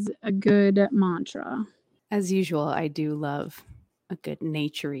it is a good mantra. As usual, I do love a good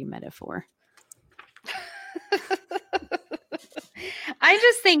naturey metaphor. I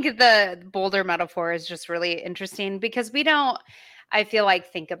just think the boulder metaphor is just really interesting because we don't, I feel like,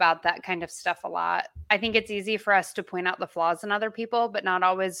 think about that kind of stuff a lot. I think it's easy for us to point out the flaws in other people, but not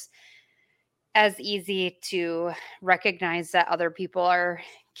always as easy to recognize that other people are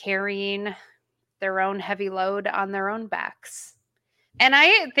carrying their own heavy load on their own backs. And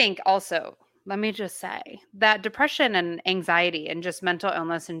I think also, let me just say that depression and anxiety and just mental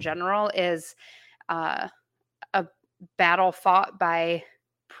illness in general is a battle fought by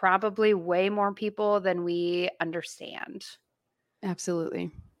probably way more people than we understand.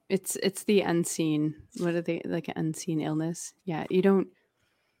 Absolutely. It's the unseen. What are they, like, an unseen illness? Yeah, you don't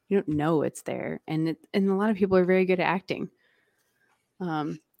know it's there, and a lot of people are very good at acting.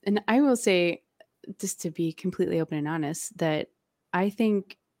 And I will say, just to be completely open and honest, that I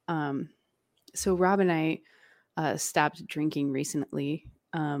think so Rob and I stopped drinking recently,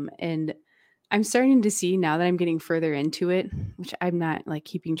 and I'm starting to see, now that I'm getting further into it, which I'm not like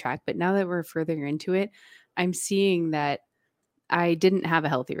keeping track, but now that we're further into it, I'm seeing that I didn't have a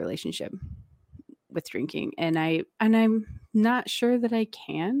healthy relationship with drinking, and I'm not sure that I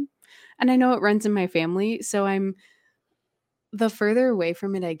can. And I know it runs in my family, so the further away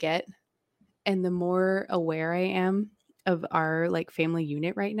from it I get, and the more aware I am of our like family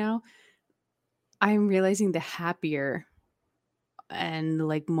unit right now, I'm realizing the happier and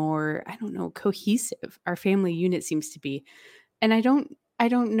like more, I don't know, cohesive our family unit seems to be. And I don't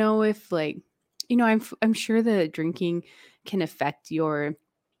know if, like, I'm sure that drinking can affect your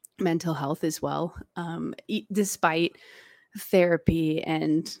mental health as well, despite therapy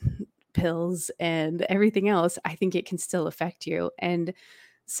and pills and everything else. I think it can still affect you. And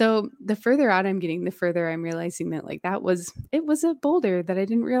so the further out I'm getting, the further I'm realizing that, like, it was a boulder that I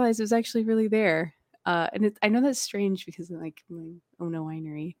didn't realize was actually really there. And I know that's strange because of like my Ono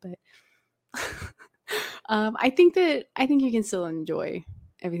winery, but I think you can still enjoy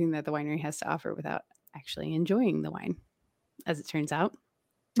everything that the winery has to offer without actually enjoying the wine, as it turns out.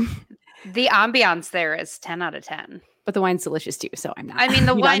 The ambiance there is 10 out of 10. But the wine's delicious too, so I'm not. I mean,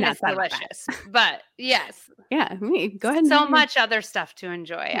 the wine is delicious, but yes. Yeah, go ahead. So much other stuff to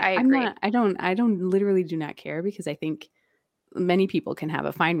enjoy. I agree. I literally do not care, because I think many people can have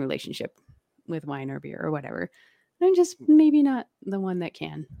a fine relationship with wine or beer or whatever. I'm just maybe not the one that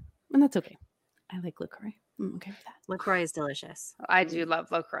can, and that's okay. I like LaCroix. I'm okay with that. LaCroix is delicious. I do love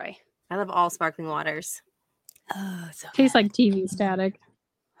LaCroix. I love all sparkling waters. Oh, so tastes like TV static.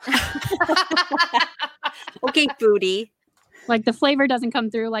 Okay, foodie. Like, the flavor doesn't come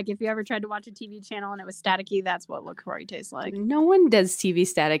through. Like, if you ever tried to watch a TV channel and it was staticky, that's what LaCroix tastes like. No one does TV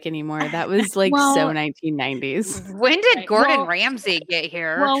static anymore. That was like so 1990s. When did Gordon Ramsay get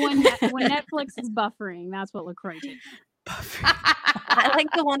here? Well, when Netflix is buffering, that's what LaCroix tastes like. I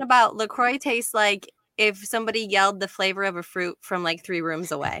like the one about LaCroix tastes like if somebody yelled the flavor of a fruit from like 3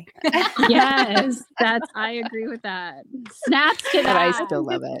 rooms away. Yes, I agree with that. Snaps to that. But I still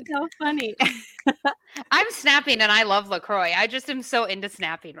love it. So funny. I'm snapping and I love LaCroix. I just am so into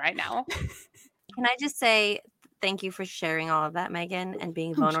snapping right now. Can I just say thank you for sharing all of that, Megan, and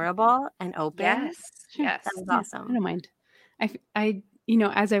being vulnerable and open? Yes. Sure. Yes. That was awesome. I don't mind. I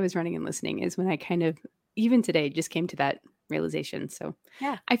as I was running and listening is when I kind of, even today, just came to that realization. So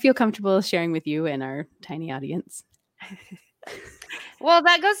yeah, I feel comfortable sharing with you and our tiny audience. Well,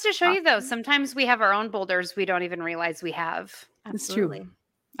 that goes to show you, though, sometimes we have our own boulders we don't even realize we have. Absolutely. It's true.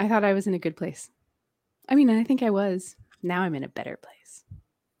 I thought I was in a good place. I mean, I think I was. Now I'm in a better place.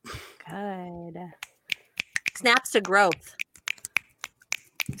 Good. Snaps to growth.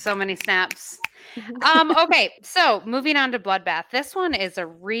 So many snaps. Okay, so moving on to Bloodbath. This one is a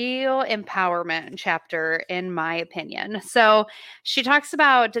real empowerment chapter, in my opinion. So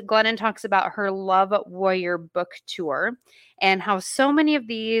Glennon talks about her Love Warrior book tour and how so many of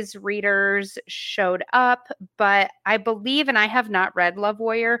these readers showed up. But I believe, and I have not read Love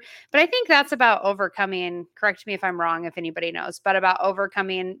Warrior, but I think that's about overcoming, correct me if I'm wrong, if anybody knows, but about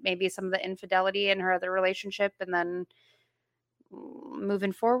overcoming maybe some of the infidelity in her other relationship and then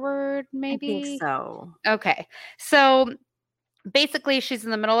moving forward, maybe? I think so. Okay. So basically she's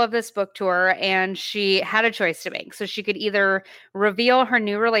in the middle of this book tour and she had a choice to make. So she could either reveal her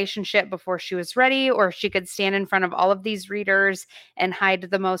new relationship before she was ready, or she could stand in front of all of these readers and hide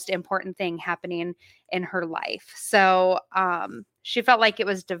the most important thing happening in her life. So she felt like it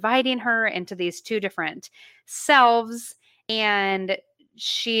was dividing her into these two different selves, and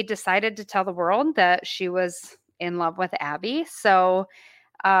she decided to tell the world that she was in love with Abby. So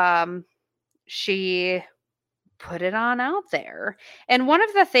she put it on out there. And one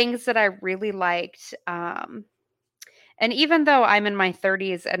of the things that I really liked, and even though I'm in my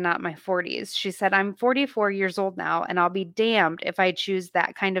 30s and not my 40s, she said, I'm 44 years old now, and I'll be damned if I choose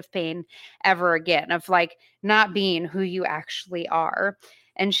that kind of pain ever again, of like not being who you actually are.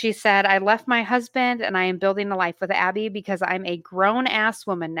 And she said, I left my husband and I am building a life with Abby because I'm a grown ass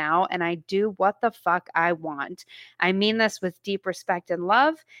woman now and I do what the fuck I want. I mean this with deep respect and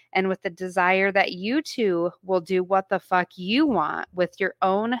love, and with the desire that you too will do what the fuck you want with your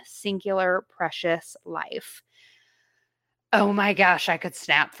own singular precious life. Oh my gosh, I could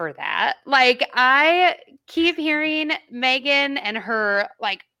snap for that. Like, I keep hearing Megan and her,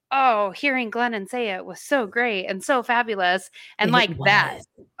 like, oh, hearing Glennon say it was so great and so fabulous. And It like was. that.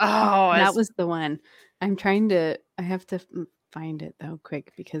 Oh, That was the one. I have to find it though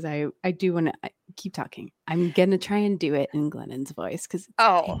quick because I do want to keep talking. I'm going to try and do it in Glennon's voice because it's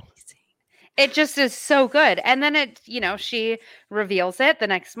amazing. It just is so good. And then it, she reveals it the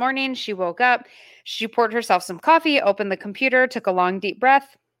next morning. She woke up, she poured herself some coffee, opened the computer, took a long, deep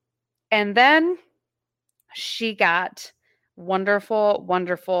breath. And then she got wonderful,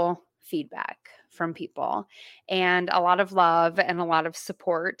 wonderful feedback from people and a lot of love and a lot of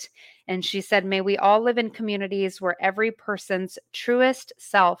support. And she said, may we all live in communities where every person's truest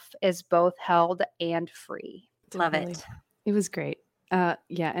self is both held and free. Love it. It was great.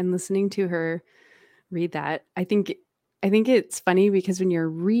 Yeah. And listening to her read that, I think it's funny because when you're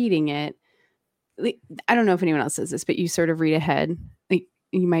reading it, like, I don't know if anyone else says this, but you sort of read ahead. Like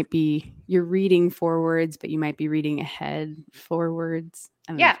you're reading forwards, but you might be reading ahead forwards.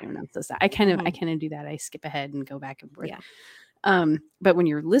 I don't know if anyone else does that. I kind of do that. I skip ahead and go back and forth. Yeah. But when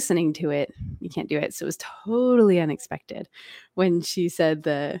you're listening to it, you can't do it. So it was totally unexpected when she said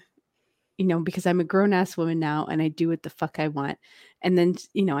because I'm a grown ass woman now and I do what the fuck I want. And then,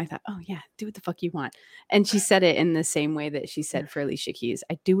 I thought, oh yeah, do what the fuck you want. And she said it in the same way that she said for Alicia Keys,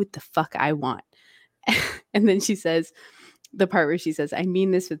 I do what the fuck I want. And then she says the part where she says, I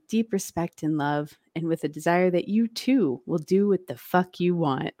mean this with deep respect and love and with a desire that you too will do what the fuck you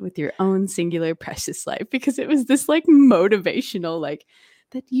want with your own singular precious life. Because it was this like motivational, like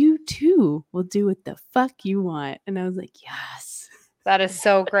that you too will do what the fuck you want. And I was like, yes. That is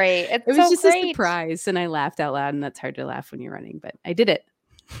so great. It was just a surprise, and I laughed out loud, and that's hard to laugh when you're running, but I did it.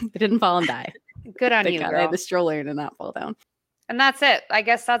 I didn't fall and die. Good on you, girl. I had the stroller to not fall down. And that's it. I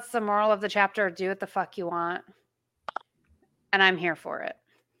guess that's the moral of the chapter. Do what the fuck you want. And I'm here for it.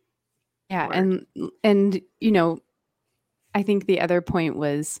 Yeah. And I think the other point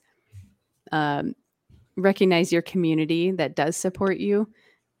was recognize your community that does support you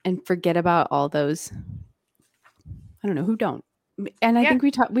and forget about all those, I don't know, who don't. And I think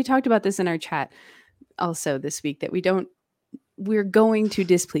we talked about this in our chat also this week, that we're going to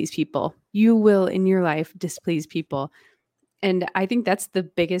displease people. You will in your life displease people. And I think that's the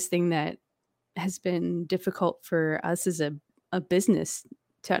biggest thing that has been difficult for us as a business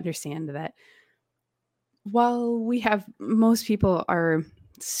to understand, that while most people are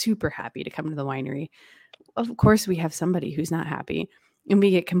super happy to come to the winery, of course we have somebody who's not happy and we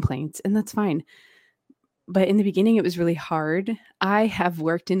get complaints, and that's fine. But in the beginning, it was really hard. I have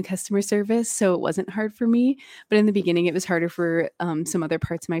worked in customer service, so it wasn't hard for me. But in the beginning, it was harder for some other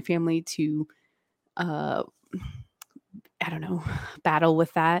parts of my family to, battle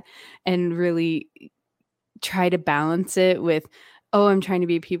with that and really try to balance it with, oh, I'm trying to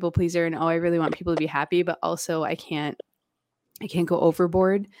be a people pleaser, and oh, I really want people to be happy, but also I can't go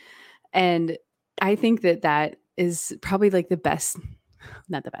overboard. And I think that is probably like the best.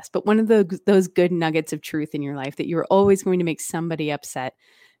 Not the best, but one of those good nuggets of truth in your life, that you're always going to make somebody upset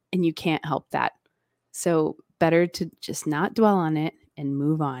and you can't help that. So better to just not dwell on it and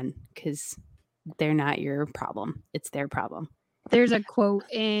move on, because they're not your problem. It's their problem. There's a quote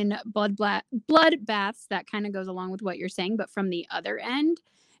in Bloodbaths that kind of goes along with what you're saying, but from the other end.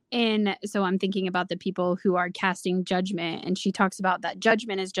 And so I'm thinking about the people who are casting judgment. And she talks about that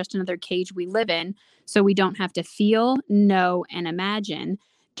judgment is just another cage we live in. So we don't have to feel, know, and imagine.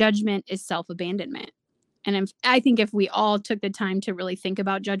 Judgment is self-abandonment. And I think if we all took the time to really think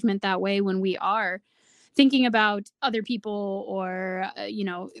about judgment that way, when we are thinking about other people or,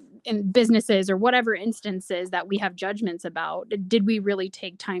 in businesses or whatever instances that we have judgments about, did we really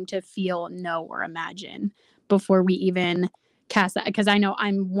take time to feel, know, or imagine before we even cast that? Because I know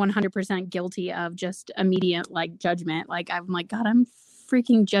I'm 100% guilty of just immediate judgment. I'm like, God, I'm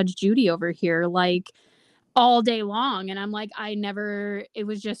freaking Judge Judy over here, all day long. And I'm like, it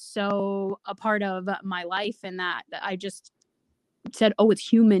was just so a part of my life, and that I just said, oh, it's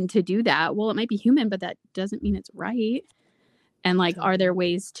human to do that. Well, it might be human, but that doesn't mean it's right. And are there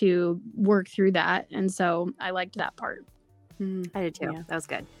ways to work through that? And so I liked that part. I did too. Yeah. That was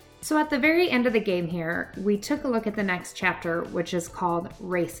good. So at the very end of the game here, we took a look at the next chapter, which is called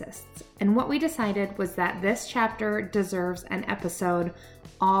Racists. And what we decided was that this chapter deserves an episode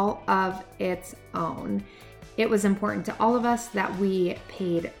all of its own. It was important to all of us that we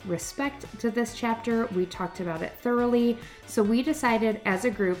paid respect to this chapter. We talked about it thoroughly. So we decided as a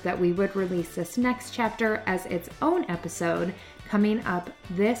group that we would release this next chapter as its own episode coming up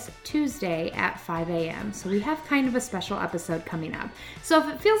this Tuesday at 5 a.m. So we have kind of a special episode coming up. So if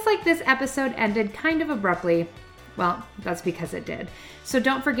it feels like this episode ended kind of abruptly, well, that's because it did. So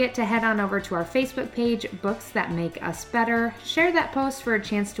don't forget to head on over to our Facebook page, Books That Make Us Better. Share that post for a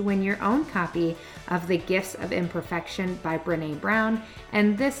chance to win your own copy of The Gifts of Imperfection by Brené Brown.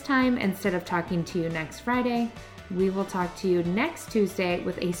 And this time, instead of talking to you next Friday, we will talk to you next Tuesday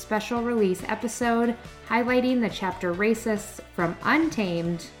with a special release episode highlighting the chapter Racists from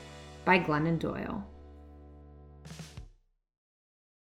Untamed by Glennon Doyle.